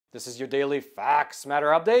This is your daily Facts Matter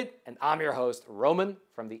update, and I'm your host, Roman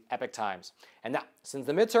from the Epic Times. And now, since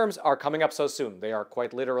the midterms are coming up so soon, they are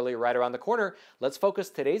quite literally right around the corner, let's focus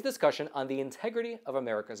today's discussion on the integrity of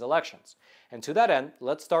America's elections. And to that end,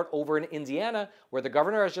 let's start over in Indiana, where the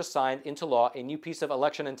governor has just signed into law a new piece of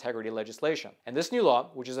election integrity legislation. And this new law,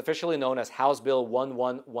 which is officially known as House Bill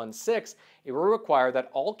 1116, it will require that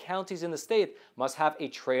all counties in the state must have a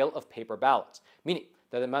trail of paper ballots, meaning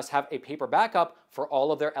that it must have a paper backup for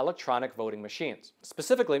all of their electronic voting machines.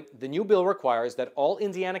 Specifically, the new bill requires that all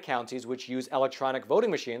Indiana counties which use electronic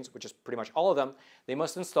voting machines, which is pretty much all of them, they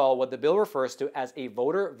must install what the bill refers to as a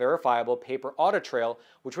voter verifiable paper audit trail,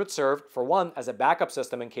 which would serve, for one, as a backup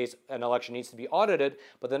system in case an election needs to be audited,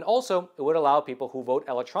 but then also it would allow people who vote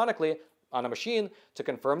electronically on a machine to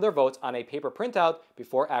confirm their votes on a paper printout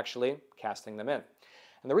before actually casting them in.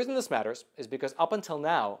 And the reason this matters is because up until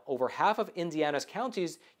now, over half of Indiana's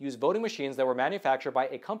counties use voting machines that were manufactured by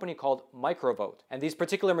a company called Microvote. And these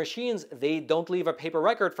particular machines, they don't leave a paper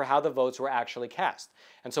record for how the votes were actually cast.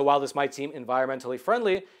 And so while this might seem environmentally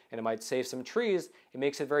friendly, and it might save some trees, it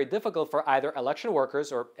makes it very difficult for either election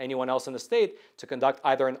workers or anyone else in the state to conduct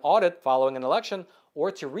either an audit following an election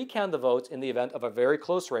or to recount the votes in the event of a very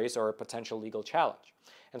close race or a potential legal challenge.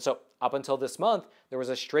 And so, up until this month, there was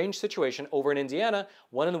a strange situation over in Indiana,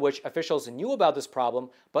 one in which officials knew about this problem,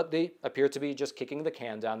 but they appeared to be just kicking the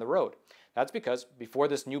can down the road. That's because before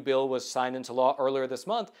this new bill was signed into law earlier this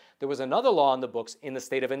month, there was another law in the books in the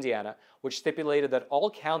state of Indiana, which stipulated that all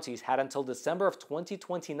counties had until December of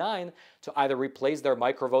 2029 to either replace their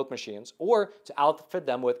microvote machines or to outfit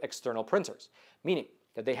them with external printers, meaning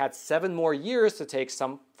that they had 7 more years to take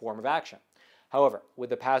some form of action. However, with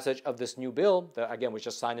the passage of this new bill, that again was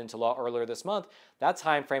just signed into law earlier this month, that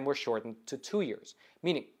time frame was shortened to 2 years,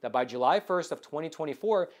 meaning that by July 1st of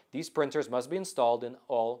 2024, these printers must be installed in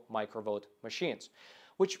all microvote machines,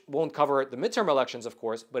 which won't cover the midterm elections, of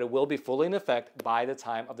course, but it will be fully in effect by the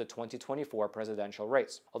time of the 2024 presidential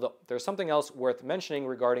race. Although there's something else worth mentioning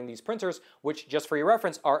regarding these printers, which, just for your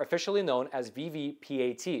reference, are officially known as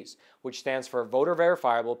VVPATs, which stands for Voter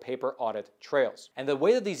Verifiable Paper Audit Trails. And the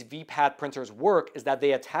way that these VPAT printers work is that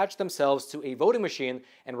they attach themselves to a voting machine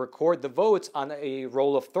and record the votes on a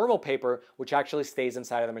roll of thermal paper, which actually stays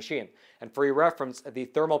inside of the machine. And for your reference, the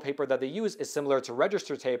thermal paper that they use is similar to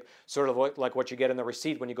register tape, sort of like what you get in the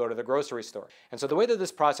receipt when you go to the grocery store. And so the way that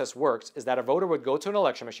this process works is that a voter would go to an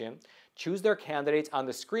election machine, choose their candidates on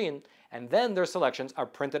the screen, and then their selections are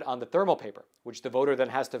printed on the thermal paper, which the voter then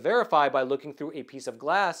has to verify by looking through a piece of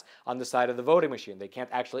glass on the side of the voting machine. They can't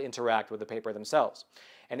actually interact with the paper themselves.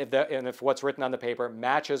 And if what's written on the paper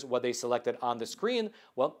matches what they selected on the screen,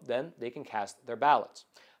 well, then they can cast their ballots.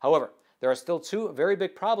 However, there are still 2 very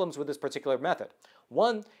big problems with this particular method.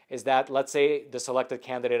 One is that, let's say, the selected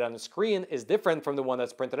candidate on the screen is different from the one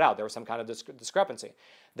that's printed out. There was some kind of discrepancy.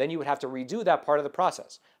 Then you would have to redo that part of the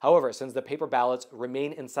process. However, since the paper ballots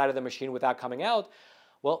remain inside of the machine without coming out,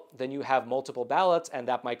 well, then you have multiple ballots, and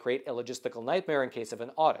that might create a logistical nightmare in case of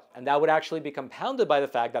an audit. And that would actually be compounded by the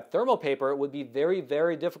fact that thermal paper would be very,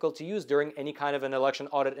 very difficult to use during any kind of an election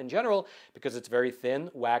audit in general, because it's very thin,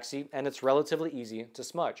 waxy, and it's relatively easy to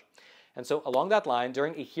smudge. And so along that line,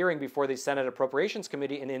 during a hearing before the Senate Appropriations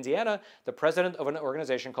Committee in Indiana, the president of an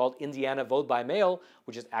organization called Indiana Vote by Mail,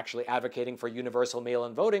 which is actually advocating for universal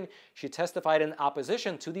mail-in voting, she testified in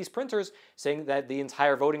opposition to these printers, saying that the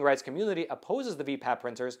entire voting rights community opposes the VPAT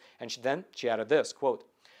printers, and then she added this, quote,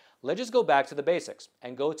 "Let's just go back to the basics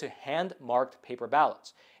and go to hand-marked paper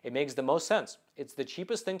ballots. It makes the most sense. It's the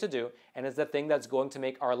cheapest thing to do, and it's the thing that's going to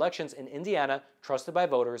make our elections in Indiana trusted by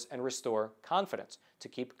voters and restore confidence, to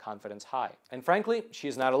keep confidence high." And frankly, she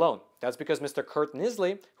is not alone. That's because Mr. Kurt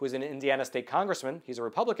Nisley, who is an Indiana state congressman, he's a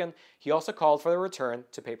Republican, he also called for the return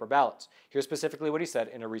to paper ballots. Here's specifically what he said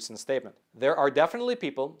in a recent statement. "There are definitely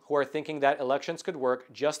people who are thinking that elections could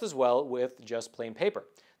work just as well with just plain paper.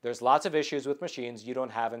 There's lots of issues with machines you don't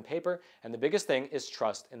have in paper, and the biggest thing is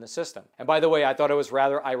trust in the system." And by the way, I thought it was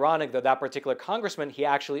rather ironic that that particular congressman, he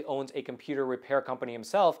actually owns a computer repair company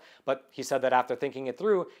himself, but he said that after thinking it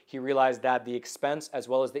through, he realized that the expense as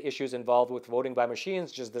well as the issues involved with voting by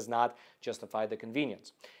machines just does not justify the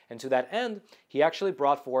convenience. And to that end, he actually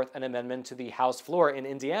brought forth an amendment to the House floor in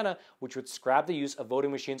Indiana, which would scrap the use of voting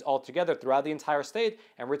machines altogether throughout the entire state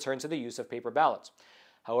and return to the use of paper ballots.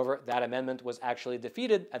 However, that amendment was actually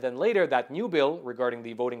defeated, and then later that new bill regarding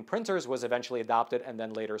the voting printers was eventually adopted and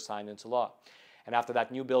then later signed into law. And after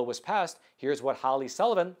that new bill was passed, here's what Holly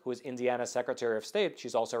Sullivan, who is Indiana's Secretary of State,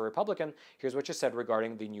 she's also a Republican, here's what she said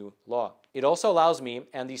regarding the new law. It also allows me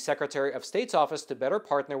and the Secretary of State's office to better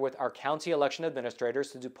partner with our county election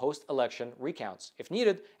administrators to do post-election recounts, if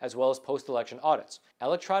needed, as well as post-election audits.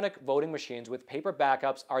 Electronic voting machines with paper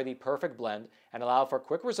backups are the perfect blend and allow for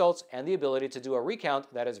quick results and the ability to do a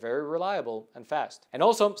recount that is very reliable and fast. And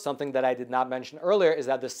also, something that I did not mention earlier is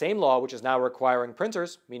that the same law, which is now requiring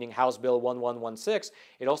printers, meaning House Bill 1116,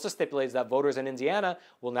 it also stipulates that voters in Indiana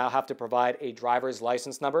will now have to provide a driver's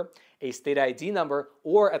license number, a state ID number,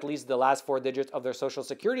 or at least the last 4 digits of their social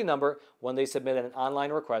security number when they submit an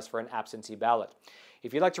online request for an absentee ballot.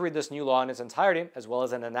 If you'd like to read this new law in its entirety, as well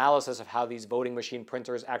as an analysis of how these voting machine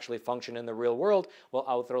printers actually function in the real world, well,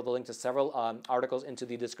 I'll throw the link to several articles into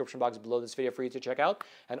the description box below this video for you to check out.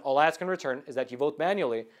 And all I ask in return is that you vote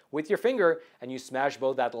manually with your finger and you smash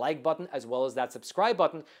both that like button as well as that subscribe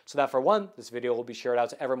button so that, for one, this video will be shared out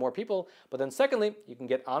to ever more people, but then secondly, you can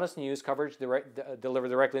get honest news coverage delivered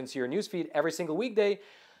directly into your newsfeed every single weekday,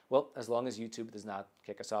 well, as long as YouTube does not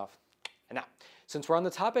kick us off. And now, since we're on the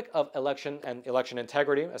topic of election and election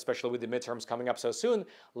integrity, especially with the midterms coming up so soon,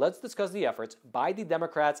 let's discuss the efforts by the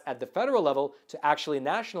Democrats at the federal level to actually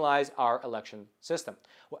nationalize our election system.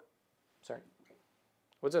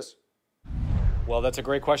 What's this? Well, that's a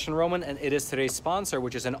great question, Roman, and it is today's sponsor,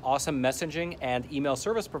 which is an awesome messaging and email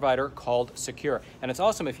service provider called Sekur. And it's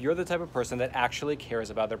awesome if you're the type of person that actually cares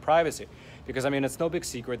about their privacy. Because, I mean, it's no big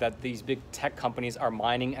secret that these big tech companies are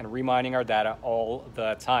mining and remining our data all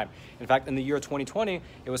the time. In fact, in the year 2020,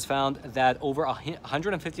 it was found that over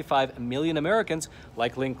 155 million Americans,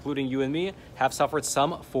 likely including you and me, have suffered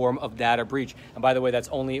some form of data breach. And by the way, that's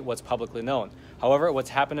only what's publicly known. However, what's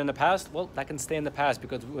happened in the past, well, that can stay in the past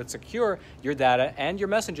because with Sekur, your data and your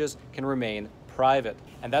messages can remain private.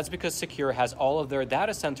 And that's because Sekur has all of their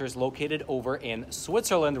data centers located over in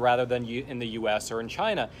Switzerland rather than in the US or in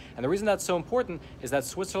China. And the reason that's so important is that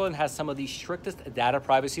Switzerland has some of the strictest data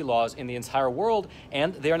privacy laws in the entire world,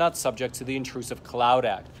 and they are not subject to the intrusive Cloud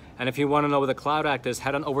Act. And if you want to know what the Cloud Act is,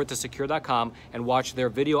 head on over to Sekur.com and watch their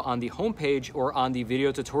video on the homepage or on the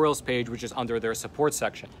video tutorials page, which is under their support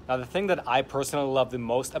section. Now, the thing that I personally love the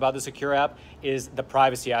most about the Sekur app is the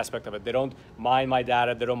privacy aspect of it. They don't mine my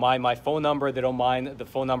data, they don't mine my phone number, they don't mine the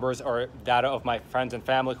phone numbers or data of my friends and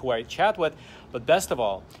family who I chat with. But best of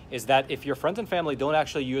all is that if your friends and family don't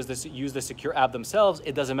actually use the Sekur app themselves,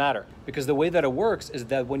 it doesn't matter. Because the way that it works is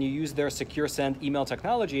that when you use their Secure Send email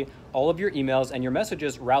technology, all of your emails and your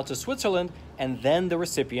messages route to Switzerland, and then the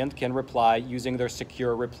recipient can reply using their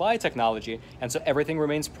secure reply technology, and so everything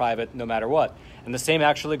remains private no matter what. And the same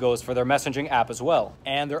actually goes for their messaging app as well.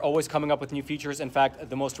 And they're always coming up with new features. In fact,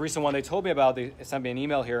 the most recent one they told me about, they sent me an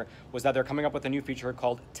email here, was that they're coming up with a new feature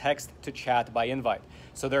called text to chat by invite.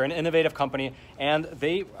 So they're an innovative company, and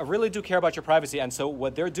they really do care about your privacy. And so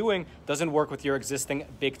what they're doing doesn't work with your existing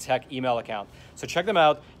big tech email account. So check them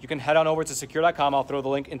out. You can head on over to Sekur.com. I'll throw the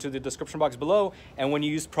link into the description box below. And when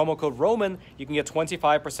you use promo code Roman, you can get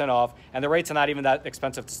 25% off. And the rates are not even that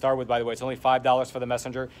expensive to start with, by the way. It's only $5 for the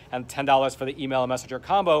messenger and $10 for the email and messenger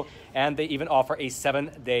combo. And they even offer a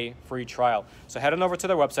 7-day free trial. So head on over to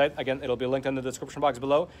their website. Again, it'll be linked in the description box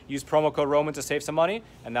below. Use promo code Roman to save some money.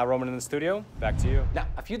 And now, Roman in the studio, back to you. Now,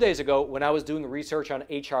 a few days ago, when I was doing research on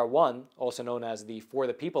H.R. 1, also known as the For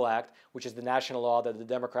the People Act, which is the national law that the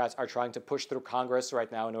Democrats are trying to push through Congress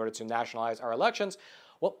right now in order to nationalize our elections,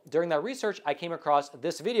 well, during that research, I came across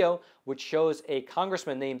this video, which shows a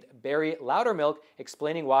congressman named Barry Loudermilk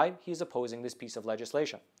explaining why he's opposing this piece of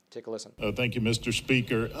legislation. Take a listen. Thank you, Mr.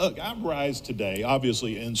 Speaker. Look, I rise today,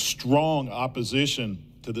 obviously, in strong opposition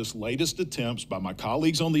to this latest attempts by my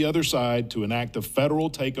colleagues on the other side to enact a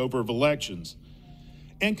federal takeover of elections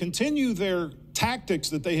and continue their tactics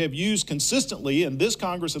that they have used consistently in this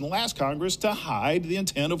Congress and the last Congress to hide the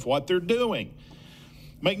intent of what they're doing.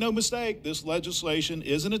 Make no mistake, this legislation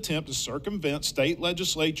is an attempt to circumvent state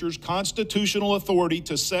legislatures' constitutional authority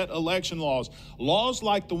to set election laws. Laws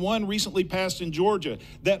like the one recently passed in Georgia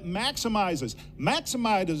that maximizes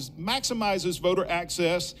voter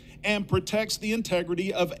access and protects the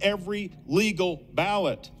integrity of every legal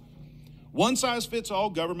ballot.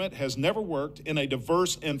 One-size-fits-all government has never worked in a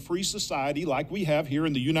diverse and free society like we have here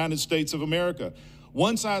in the United States of America.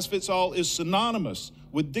 One-size-fits-all is synonymous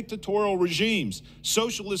with dictatorial regimes,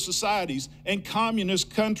 socialist societies, and communist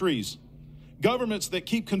countries. Governments that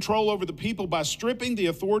keep control over the people by stripping the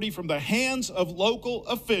authority from the hands of local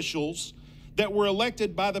officials that were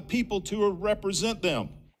elected by the people to represent them.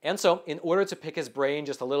 And so, in order to pick his brain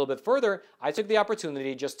just a little bit further, I took the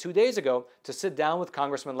opportunity just 2 days ago to sit down with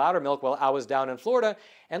Congressman Loudermilk while I was down in Florida,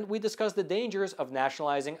 and we discussed the dangers of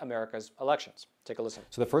nationalizing America's elections. Take a listen.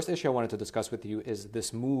 So the first issue I wanted to discuss with you is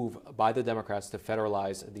this move by the Democrats to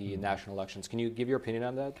federalize the national elections. Can you give your opinion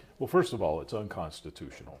on that? Well, first of all, it's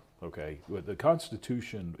unconstitutional, okay? The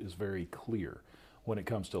Constitution is very clear when it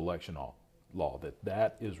comes to election law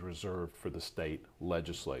that is reserved for the state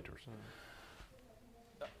legislators.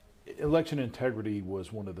 Election integrity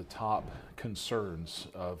was one of the top concerns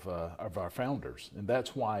of our founders, and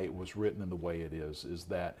that's why it was written in the way it is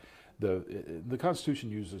that the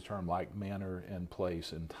Constitution uses the term like manner and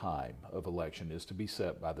place and time of election is to be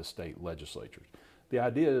set by the state legislatures. The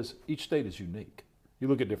idea is each state is unique. You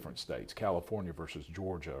look at different states, California versus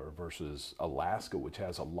Georgia or versus Alaska, which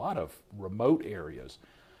has a lot of remote areas.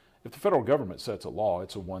 If the federal government sets a law,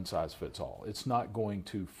 it's a one-size-fits-all. It's not going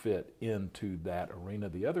to fit into that arena.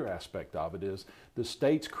 The other aspect of it is the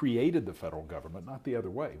states created the federal government, not the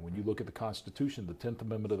other way. When you look at the Constitution, the 10th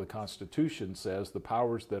Amendment of the Constitution says the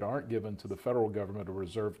powers that aren't given to the federal government are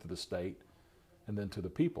reserved to the state and then to the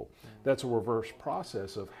people. That's a reverse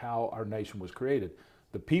process of how our nation was created.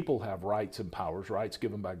 The people have rights and powers, rights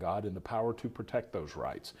given by God, and the power to protect those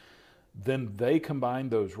rights. Then they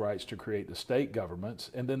combined those rights to create the state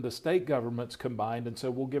governments, and then the state governments combined and said,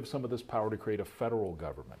 we'll give some of this power to create a federal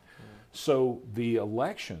government. So the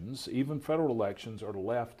elections, even federal elections, are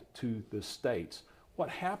left to the states. What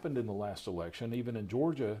happened in the last election, even in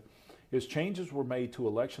Georgia, is changes were made to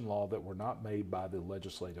election law that were not made by the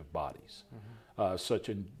legislative bodies, such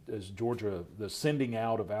as Georgia, the sending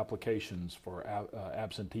out of applications for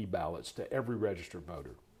absentee ballots to every registered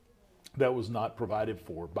voter. That was not provided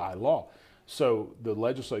for by law. So the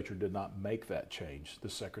legislature did not make that change. The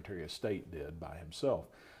Secretary of State did by himself.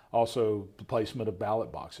 Also, the placement of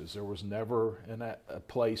ballot boxes. There was never a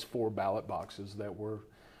place for ballot boxes that were,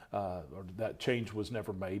 or that change was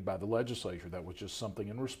never made by the legislature. That was just something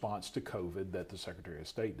in response to COVID that the Secretary of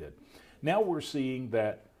State did. Now we're seeing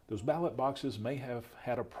that those ballot boxes may have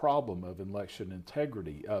had a problem of election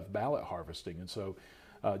integrity, of ballot harvesting. And so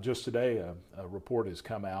just today, a report has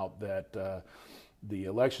come out that the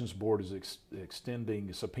Elections Board is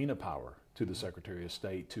extending subpoena power to the Secretary of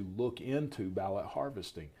State to look into ballot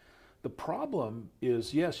harvesting. The problem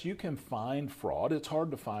is, yes, you can find fraud. It's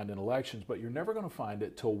hard to find in elections, but you're never going to find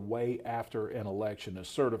it till way after an election is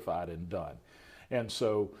certified and done. And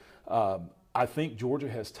so I think Georgia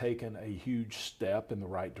has taken a huge step in the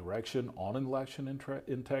right direction on election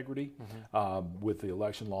integrity with the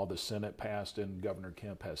election law the Senate passed and Governor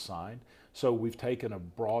Kemp has signed. So we've taken a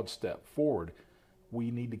broad step forward. We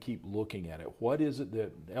need to keep looking at it. What is it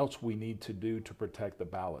that else we need to do to protect the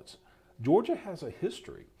ballots? Georgia has a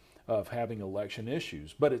history of having election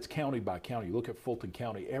issues, but it's county by county. You look at Fulton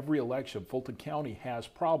County, every election, Fulton County has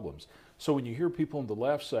problems. So when you hear people on the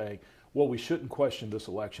left say, well, we shouldn't question this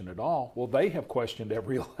election at all. Well, they have questioned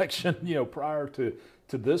every election, prior to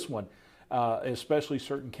this one, especially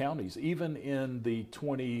certain counties. Even in the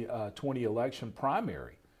 2020 election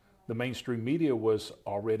primary, the mainstream media was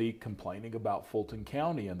already complaining about Fulton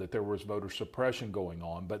County and that there was voter suppression going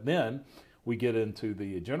on. But then we get into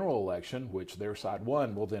the general election, which their side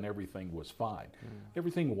won, well, then everything was fine.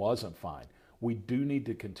 Everything wasn't fine. We do need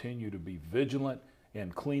to continue to be vigilant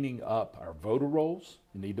and cleaning up our voter rolls.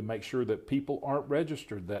 You need to make sure that people aren't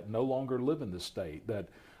registered that no longer live in the state, that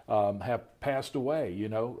have passed away.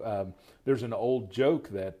 There's an old joke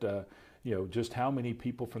that, just how many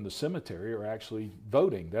people from the cemetery are actually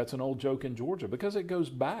voting. That's an old joke in Georgia because it goes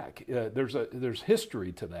back. There's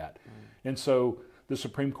history to that. And so the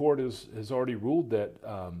Supreme Court has already ruled that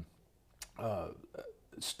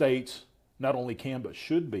states not only can but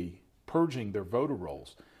should be purging their voter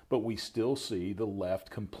rolls. But we still see the left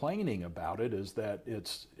complaining about it, is that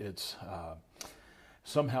it's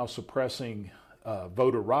somehow suppressing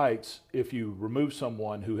voter rights if you remove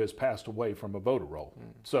someone who has passed away from a voter roll.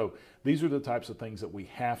 So these are the types of things that we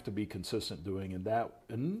have to be consistent doing, and that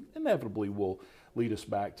inevitably will lead us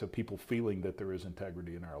back to people feeling that there is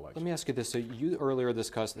integrity in our elections. Let me ask you this. So you earlier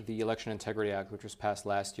discussed the Election Integrity Act, which was passed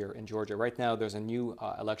last year in Georgia. Right now, there's a new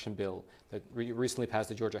election bill that recently passed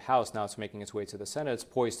the Georgia House. Now it's making its way to the Senate. It's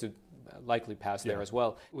poised to likely pass there as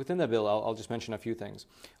well. Within the bill, I'll just mention a few things.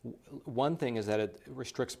 One thing is that it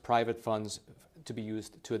restricts private funds to be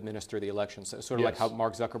used to administer the elections. So sort of like how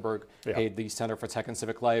Mark Zuckerberg paid the Center for Tech and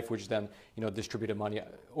Civic Life, which then distributed money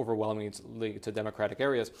overwhelmingly to Democratic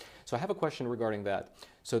areas. So I have a question regarding that.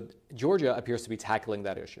 So Georgia appears to be tackling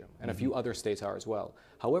that issue, and a few other states are as well.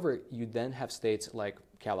 However, you then have states like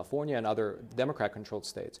California and other Democrat-controlled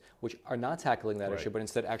states, which are not tackling that issue, but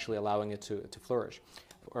instead actually allowing it to flourish,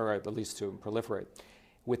 or at least to proliferate.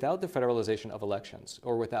 Without the federalization of elections,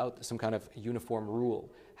 or without some kind of uniform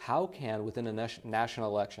rule, how can, within a national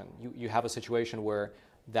election, you have a situation where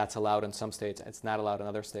that's allowed in some states, it's not allowed in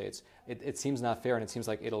other states? It seems not fair, and it seems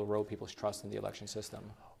like it'll erode people's trust in the election system.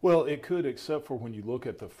 Well, it could, except for when you look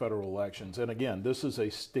at the federal elections. And again, this is a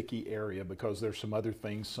sticky area because there's some other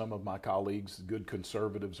things some of my colleagues, good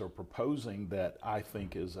conservatives, are proposing that I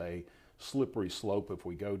think is a slippery slope if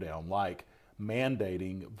we go down, like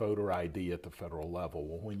mandating voter ID at the federal level.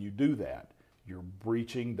 Well, when you do that, you're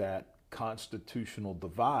breaching that constitutional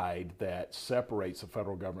divide that separates the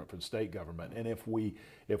federal government from state government. And if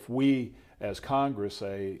we as Congress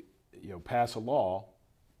say, pass a law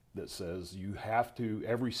that says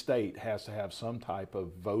every state has to have some type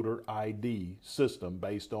of voter ID system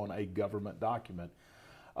based on a government document,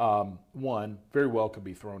 one, very well could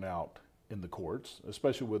be thrown out in the courts,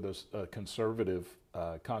 especially with a conservative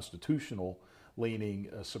constitutional leaning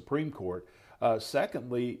Supreme Court.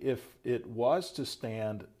 Secondly, if it was to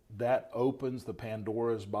stand, that opens the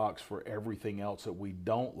Pandora's box for everything else that we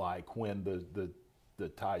don't like when the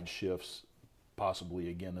tide shifts possibly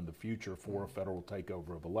again in the future for a federal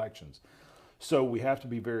takeover of elections. So we have to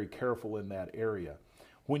be very careful in that area.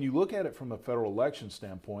 When you look at it from a federal election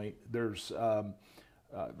standpoint, there's,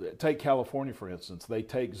 take California for instance, they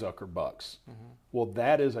take Zucker bucks. Well,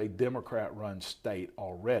 that is a Democrat-run state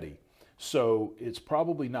already. So it's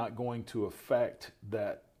probably not going to affect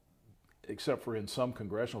that, except for in some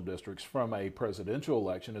congressional districts from a presidential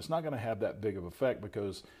election. It's not going to have that big of effect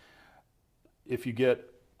because if you get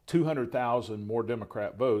 200,000 more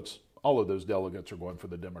Democrat votes, all of those delegates are going for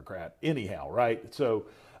the Democrat anyhow, right? So,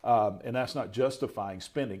 and that's not justifying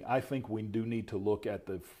spending. I think we do need to look at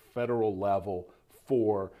the federal level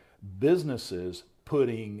for businesses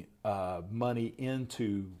putting money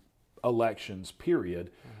into elections,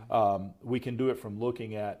 period. We can do it from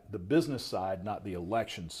looking at the business side, not the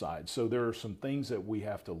election side. So there are some things that we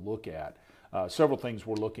have to look at. Several things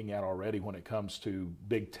we're looking at already when it comes to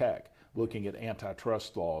big tech, looking at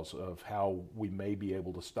antitrust laws of how we may be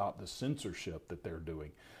able to stop the censorship that they're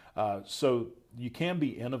doing. So you can be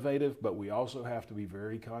innovative, but we also have to be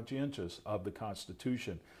very conscientious of the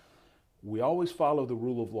Constitution. We always follow the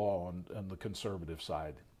rule of law on the conservative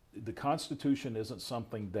side. The Constitution isn't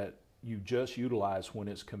something that you just utilize when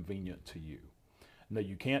it's convenient to you. No,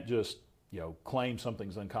 you can't just claim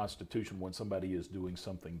something's unconstitutional when somebody is doing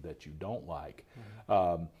something that you don't like,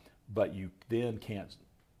 but you then can't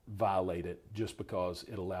violate it just because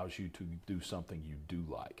it allows you to do something you do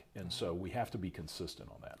like. And so we have to be consistent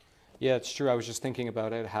on that. Yeah, it's true. I was just thinking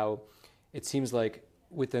about it, how it seems like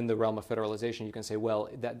within the realm of federalization, you can say, well,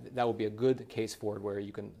 that would be a good case for it, where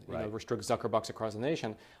you can restrict Zuckerbucks across the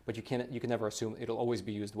nation, but you can never assume it'll always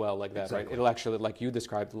be used well like that, Exactly. right? It'll actually, like you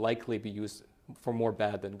described, likely be used for more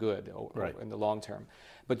bad than good in the long term.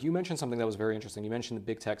 But you mentioned something that was very interesting. You mentioned the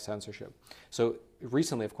big tech censorship. So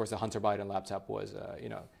recently, of course, the Hunter Biden laptop was,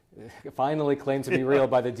 finally claimed to be real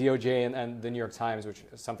by the DOJ and the New York Times, which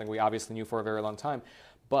is something we obviously knew for a very long time.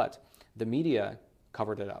 But the media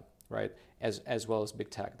covered it up, right? As well as big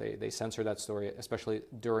tech. They censored that story, especially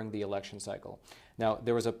during the election cycle. Now,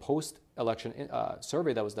 there was a post-election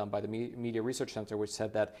survey that was done by the Media Research Center, which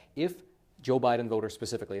said that if Joe Biden voters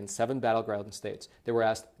specifically in 7 battleground states, they were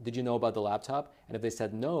asked, did you know about the laptop? And if they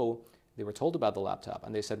said no, they were told about the laptop.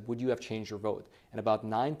 And they said, would you have changed your vote? And about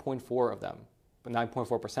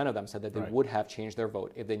 9.4% of them said that they would have changed their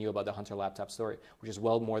vote if they knew about the Hunter laptop story, which is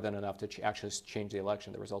well more than enough to actually change the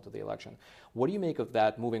election, the result of the election. What do you make of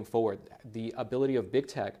that moving forward? The ability of big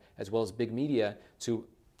tech as well as big media to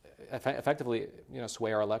effectively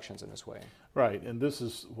sway our elections in this way. Right, and this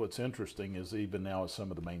is what's interesting is even now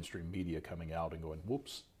some of the mainstream media coming out and going,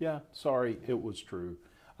 whoops, yeah, sorry, it was true.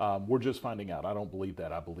 We're just finding out. I don't believe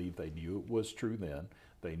that. I believe they knew it was true then.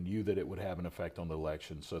 They knew that it would have an effect on the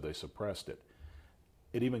election, so they suppressed it.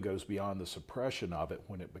 It even goes beyond the suppression of it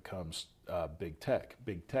when it becomes big tech.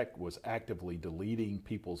 Big tech was actively deleting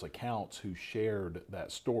people's accounts who shared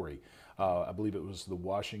that story. I believe it was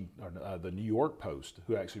the New York Post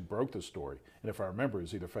who actually broke the story. And if I remember, it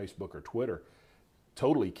was either Facebook or Twitter.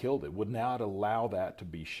 Totally killed it, would not allow that to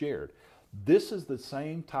be shared. This is the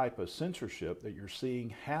same type of censorship that you're seeing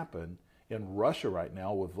happen in Russia right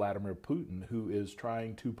now with Vladimir Putin, who is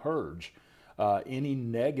trying to purge any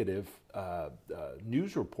negative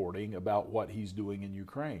news reporting about what he's doing in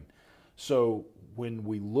Ukraine. So when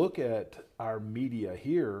we look at our media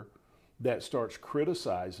here that starts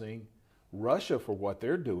criticizing Russia for what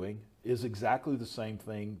they're doing, is exactly the same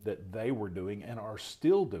thing that they were doing and are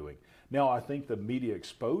still doing. Now, I think the media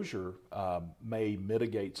exposure may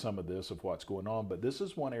mitigate some of this of what's going on, but this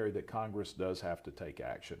is one area that Congress does have to take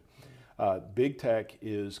action. Big tech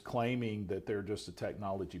is claiming that they're just a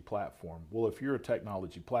technology platform. Well, if you're a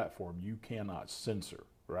technology platform, you cannot censor,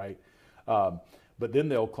 right? But then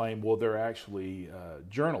they'll claim, well, they're actually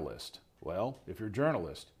journalists. Well, if you're a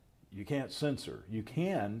journalist, you can't censor. You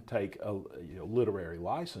can take a literary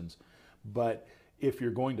license, but if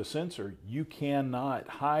you're going to censor, you cannot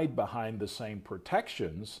hide behind the same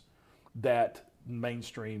protections that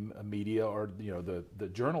mainstream media or the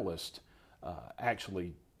journalist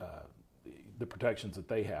actually the protections that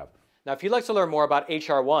they have. Now, if you'd like to learn more about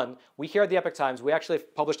H.R. 1, we here at the Epic Times, we actually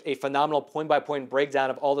published a phenomenal point-by-point breakdown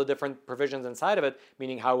of all the different provisions inside of it,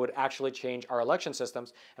 meaning how it would actually change our election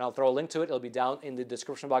systems. And I'll throw a link to it. It'll be down in the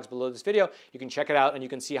description box below this video. You can check it out, and you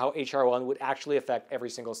can see how H.R. 1 would actually affect every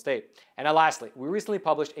single state. And now lastly, we recently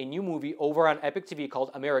published a new movie over on Epic TV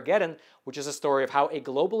called Amerigeddon, which is a story of how a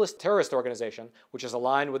globalist terrorist organization, which is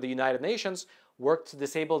aligned with the United Nations, worked to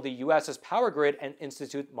disable the U.S.'s power grid and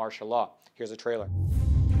institute martial law. Here's a trailer.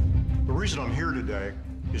 The reason I'm here today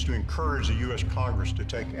is to encourage the U.S. Congress to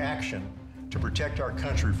take action to protect our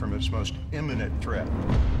country from its most imminent threat.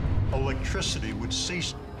 Electricity would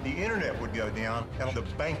cease, the internet would go down, and the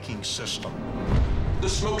banking system. The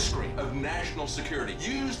smokescreen of national security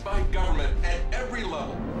used by government at every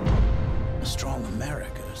level. A strong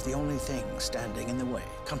America is the only thing standing in the way.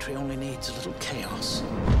 Country only needs a little chaos.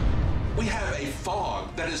 We have a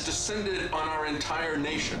fog that has descended on our entire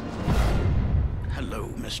nation. Hello,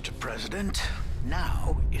 Mr. President.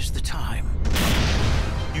 Now is the time.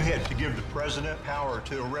 You had to give the president power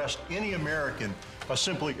to arrest any American by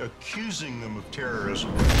simply accusing them of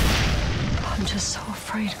terrorism. I'm just so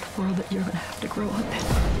afraid of the world that you're going to have to grow up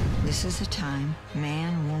in. This is a time,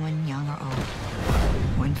 man, woman, young or old,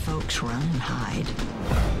 when folks run and hide,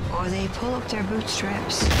 or they pull up their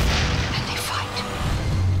bootstraps and they fight.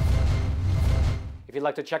 If you'd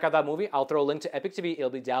like to check out that movie, I'll throw a link to Epic TV. It'll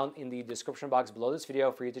be down in the description box below this video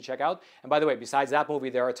for you to check out. And by the way, besides that movie,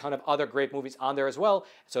 there are a ton of other great movies on there as well.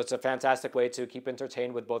 So it's a fantastic way to keep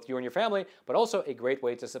entertained with both you and your family, but also a great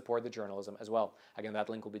way to support the journalism as well. Again, that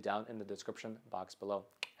link will be down in the description box below.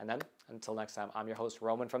 And then, until next time, I'm your host,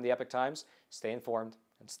 Roman from the Epic Times. Stay informed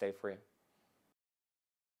and stay free.